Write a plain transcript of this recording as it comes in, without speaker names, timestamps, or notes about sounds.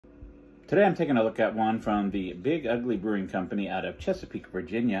Today I'm taking a look at one from the Big Ugly Brewing Company out of Chesapeake,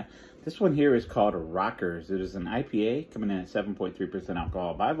 Virginia. This one here is called Rockers. It is an IPA coming in at 7.3%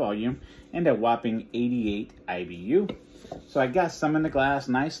 alcohol by volume and a whopping 88 IBU. So I got some in the glass,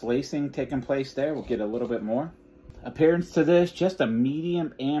 nice lacing taking place there. We'll get a little bit more. Appearance to this, just a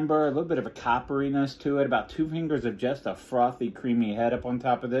medium amber, a little bit of a copperiness to it, about 2 fingers of just a frothy, creamy head up on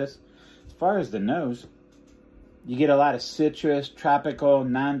top of this. As far as the nose, you get a lot of citrus, tropical,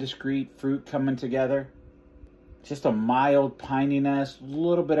 non-discrete fruit coming together. Just a mild pininess, a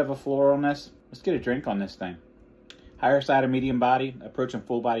little bit of a floralness. Let's get a drink on this thing. Higher side of medium body, approaching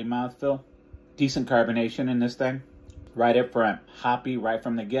full body mouthfeel. Decent carbonation in this thing. Right up front, hoppy right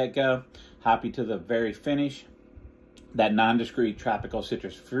from the get-go. Hoppy to the very finish. That non-discrete tropical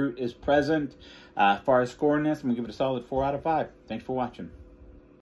citrus fruit is present. As far as scoring this, I'm going to give it a solid 4 out of 5. Thanks for watching.